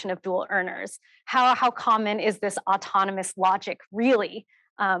population of dual earners? How common is this autonomous logic really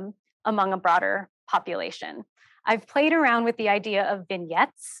among a broader population? I've played around with the idea of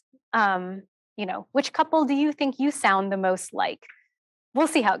vignettes. Which couple do you think you sound the most like? We'll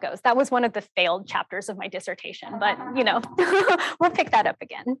see how it goes. That was one of the failed chapters of my dissertation, but we'll pick that up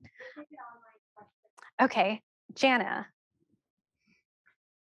again. Okay, Jana.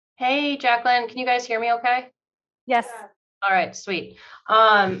 Hey, Jaclyn, can you guys hear me okay? Yes. All right, sweet.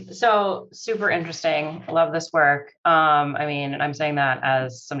 So super interesting. Love this work. I'm saying that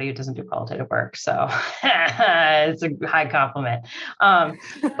as somebody who doesn't do qualitative work, so it's a high compliment.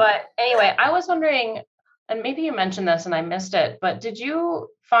 But anyway, I was wondering, and maybe you mentioned this and I missed it, but did you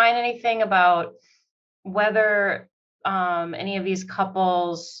find anything about whether any of these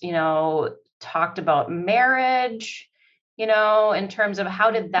couples, talked about marriage, in terms of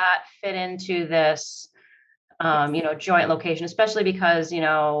how did that fit into this, joint location, especially because,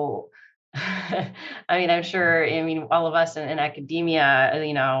 I'm sure, all of us in academia,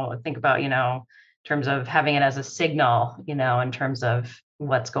 think about, in terms of having it as a signal, in terms of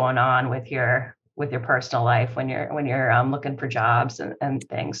what's going on with your personal life when you're looking for jobs and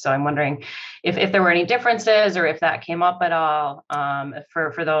things. So I'm wondering if there were any differences or if that came up at all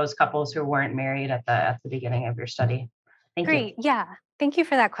for those couples who weren't married at the beginning of your study. Thank you. Great. Yeah. Thank you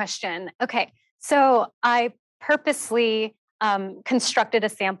for that question. Okay. So I purposely constructed a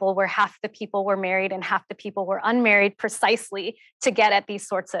sample where half the people were married and half the people were unmarried precisely to get at these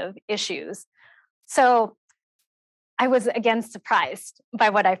sorts of issues. So I was again surprised by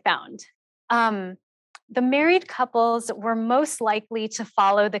what I found. The married couples were most likely to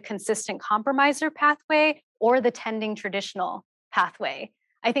follow the consistent compromiser pathway or the tending traditional pathway.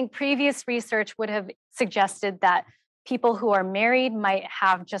 I think previous research would have suggested that people who are married might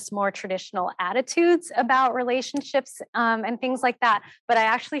have just more traditional attitudes about relationships and things like that. But I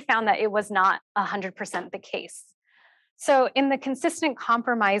actually found that it was not 100% the case. So in the consistent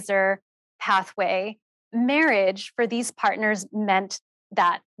compromiser pathway, marriage for these partners meant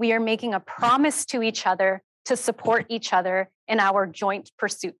that we are making a promise to each other to support each other in our joint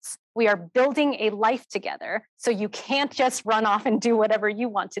pursuits. We are building a life together. So you can't just run off and do whatever you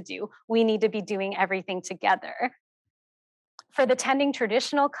want to do. We need to be doing everything together. For the tending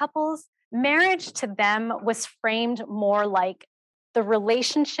traditional couples, marriage to them was framed more like the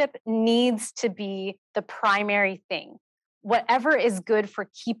relationship needs to be the primary thing. Whatever is good for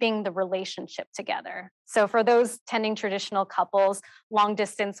keeping the relationship together. So for those tending traditional couples, long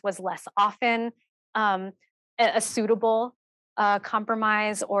distance was less often a suitable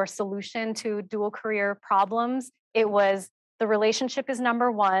compromise or solution to dual career problems. It was the relationship is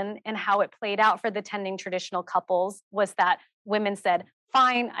number one, and how it played out for the tending traditional couples was that women said,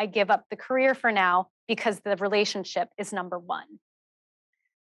 fine, I give up the career for now because the relationship is number one.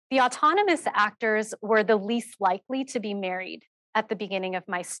 The autonomous actors were the least likely to be married at the beginning of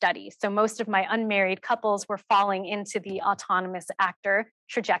my study. So most of my unmarried couples were falling into the autonomous actor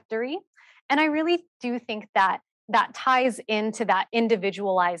trajectory. And I really do think that that ties into that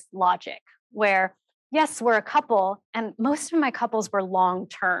individualized logic where, yes, we're a couple, and most of my couples were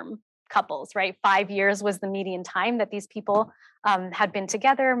long-term couples, right? 5 years was the median time that these people had been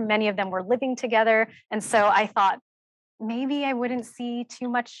together. Many of them were living together. And so I thought, maybe I wouldn't see too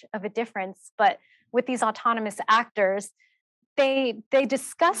much of a difference. But with these autonomous actors, they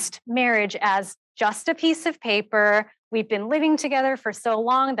discussed marriage as just a piece of paper. We've been living together for so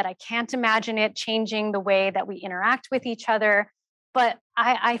long that I can't imagine it changing the way that we interact with each other. But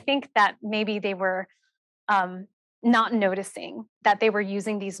I think that maybe they were not noticing that they were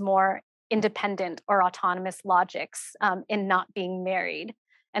using these more independent or autonomous logics in not being married.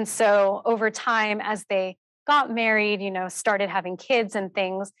 And so over time, as they got married, started having kids and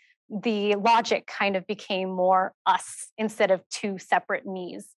things, the logic kind of became more us instead of two separate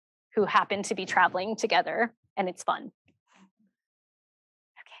me's who happen to be traveling together, and it's fun.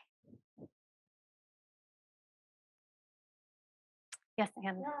 Okay. Yes,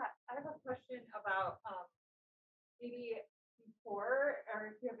 Anne. Yeah, I have a question about maybe before, or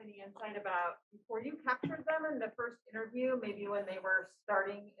if you have any insight about before you captured them in the first interview, maybe when they were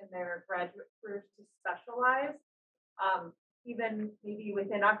starting in their graduate careers to specialize, even maybe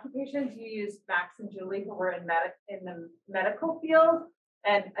within occupations, you used Max and Julie who were in the medical field.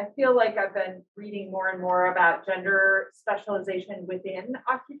 And I feel like I've been reading more and more about gender specialization within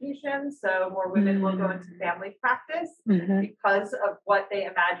occupations. So more women will go into family practice because of what they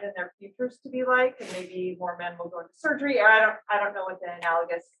imagine their futures to be like, and maybe more men will go into surgery. Or I don't know what the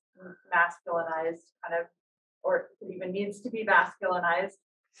analogous masculinized kind of, or it even needs to be masculinized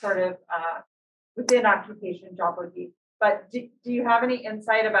sort of within occupation job would be. But do you have any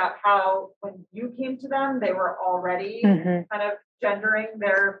insight about how when you came to them, they were already kind of gendering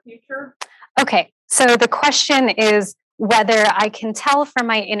their future? Okay, so the question is whether I can tell from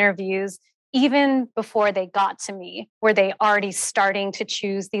my interviews, even before they got to me, were they already starting to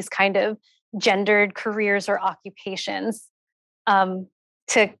choose these kind of gendered careers or occupations to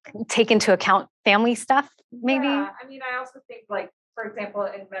take into account family stuff, maybe? Yeah, I mean, I also think, like, for example,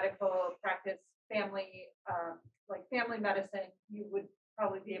 in medical practice, family medicine, you would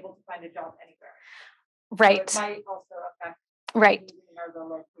probably be able to find a job anywhere. Right. So it might also affect right.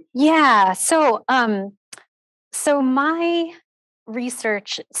 Yeah. So my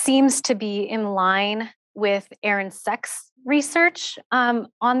research seems to be in line with Erin Seck's research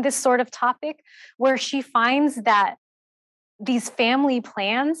on this sort of topic, where she finds that these family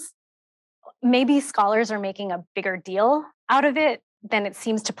plans, maybe scholars are making a bigger deal out of it than it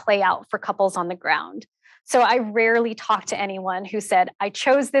seems to play out for couples on the ground. So I rarely talk to anyone who said, I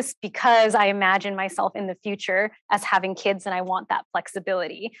chose this because I imagine myself in the future as having kids and I want that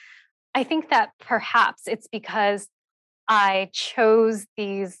flexibility. I think that perhaps it's because I chose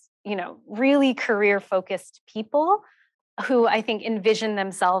these, really career-focused people who I think envision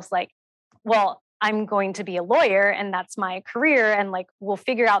themselves like, well, I'm going to be a lawyer and that's my career, and like, we'll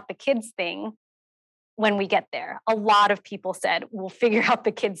figure out the kids thing when we get there. A lot of people said, we'll figure out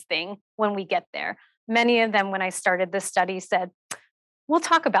the kids thing when we get there. Many of them, when I started this study, said, we'll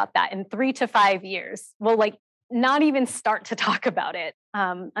talk about that in 3 to 5 years. We'll not even start to talk about it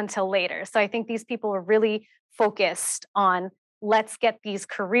until later. So I think these people were really focused on, let's get these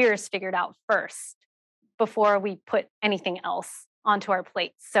careers figured out first before we put anything else onto our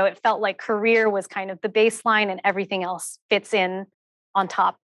plates. So it felt like career was kind of the baseline and everything else fits in on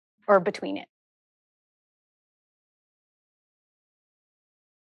top or between it.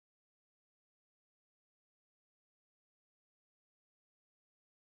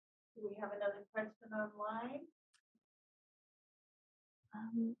 Do we have another question online?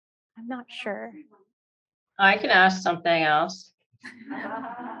 I'm not sure. I can ask something else. Go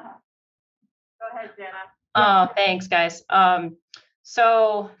ahead, Jenna. Oh, thanks, guys.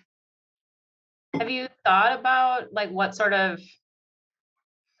 So have you thought about what sort of,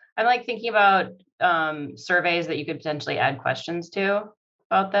 I'm thinking about surveys that you could potentially add questions to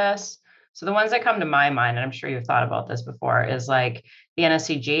about this. So the ones that come to my mind, and I'm sure you've thought about this before, is like the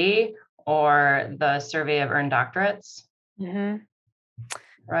NSCG or the survey of earned doctorates.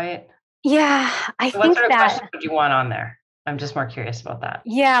 Right? Yeah, I think what sort of that questions would you want on there? I'm just more curious about that.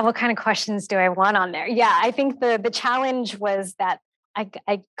 Yeah, what kind of questions do I want on there? Yeah, I think the challenge was that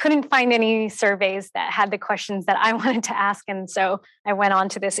I couldn't find any surveys that had the questions that I wanted to ask, and so I went on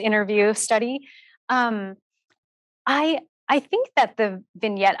to this interview study. I think that the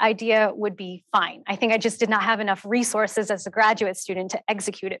vignette idea would be fine. I think I just did not have enough resources as a graduate student to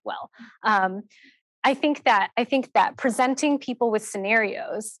execute it well. I think that presenting people with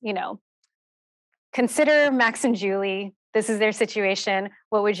scenarios, consider Max and Julie. This is their situation.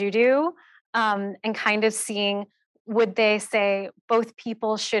 What would you do? And kind of seeing, would they say both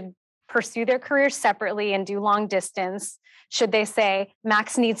people should pursue their careers separately and do long distance? Should they say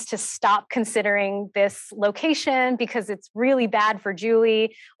Max needs to stop considering this location because it's really bad for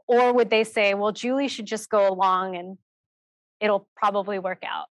Julie? Or would they say, well, Julie should just go along and it'll probably work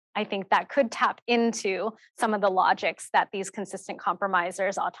out? I think that could tap into some of the logics that these consistent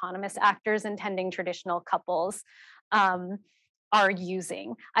compromisers, autonomous actors, intending traditional couples are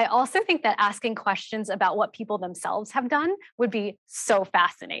using. I also think that asking questions about what people themselves have done would be so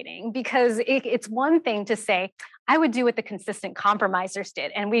fascinating, because it's one thing to say, I would do what the consistent compromisers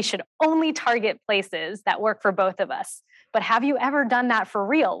did, and we should only target places that work for both of us. But have you ever done that for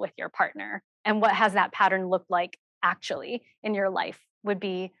real with your partner? and what has that pattern looked like actually in your life would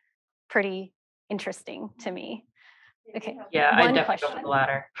be pretty interesting to me. Okay. Yeah, I One definitely question. go for the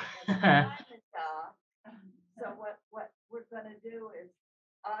latter. So what we're gonna do is,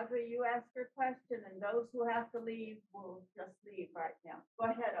 Audrey, you ask your question, and those who have to leave will just leave right now. Go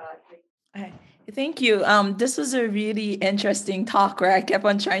ahead, Audrey. Okay, thank you. This was a really interesting talk where I kept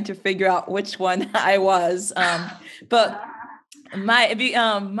on trying to figure out which one I was. But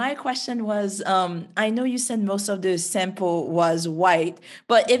my question was, I know you said most of the sample was white,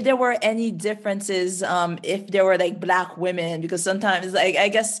 but if there were any differences, if there were like Black women, because sometimes, like, I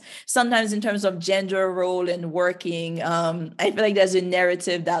guess sometimes in terms of gender role and working, I feel like there's a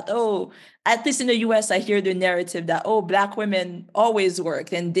narrative that, oh, at least in the US, I hear the narrative that, oh, Black women always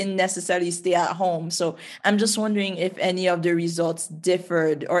worked and didn't necessarily stay at home. So I'm just wondering if any of the results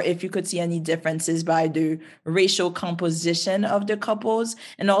differed, or if you could see any differences by the racial composition of the couples.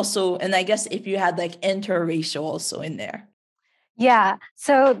 And also, and I guess if you had like interracial also in there. Yeah,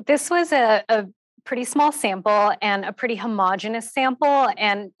 so this was a pretty small sample and a pretty homogeneous sample.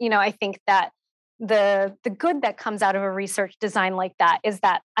 And, I think that the good that comes out of a research design like that is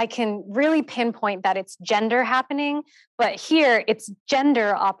that I can really pinpoint that it's gender happening, but here it's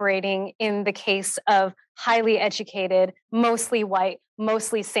gender operating in the case of highly educated, mostly white,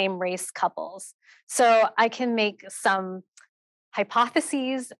 mostly same race couples. So I can make some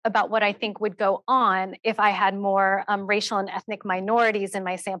hypotheses about what I think would go on if I had more racial and ethnic minorities in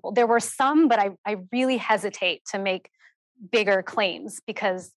my sample. There were some, but I really hesitate to make bigger claims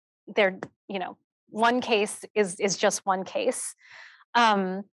because they're, one case is just one case.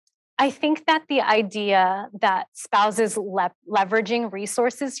 I think that the idea that spouses leveraging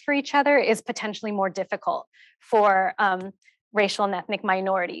resources for each other is potentially more difficult for racial and ethnic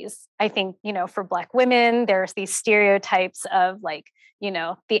minorities. I think, for Black women, there's these stereotypes of like,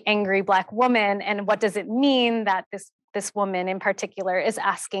 the angry Black woman, and what does it mean that this woman in particular is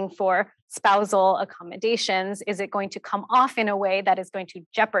asking for spousal accommodations? Is it going to come off in a way that is going to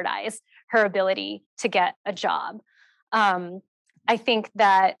jeopardize her ability to get a job? I think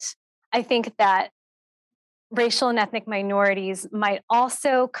that racial and ethnic minorities might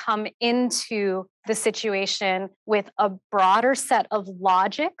also come into the situation with a broader set of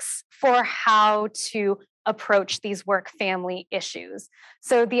logics for how to approach these work-family issues.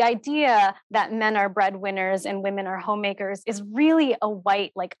 So the idea that men are breadwinners and women are homemakers is really a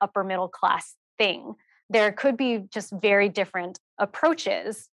white, like upper middle class thing. There could be just very different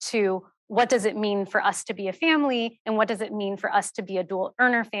approaches to what does it mean for us to be a family, and what does it mean for us to be a dual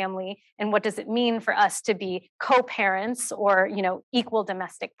earner family, and what does it mean for us to be co-parents or equal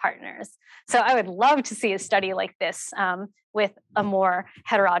domestic partners. So I would love to see a study like this with a more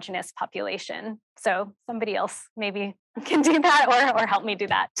heterogeneous population. So somebody else maybe can do that or help me do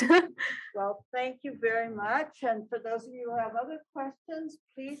that. Well, thank you very much. And for those of you who have other questions,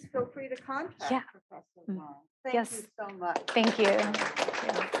 please feel free to contact Professor Wong. Thank you so much. Thank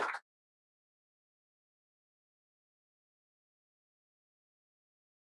you.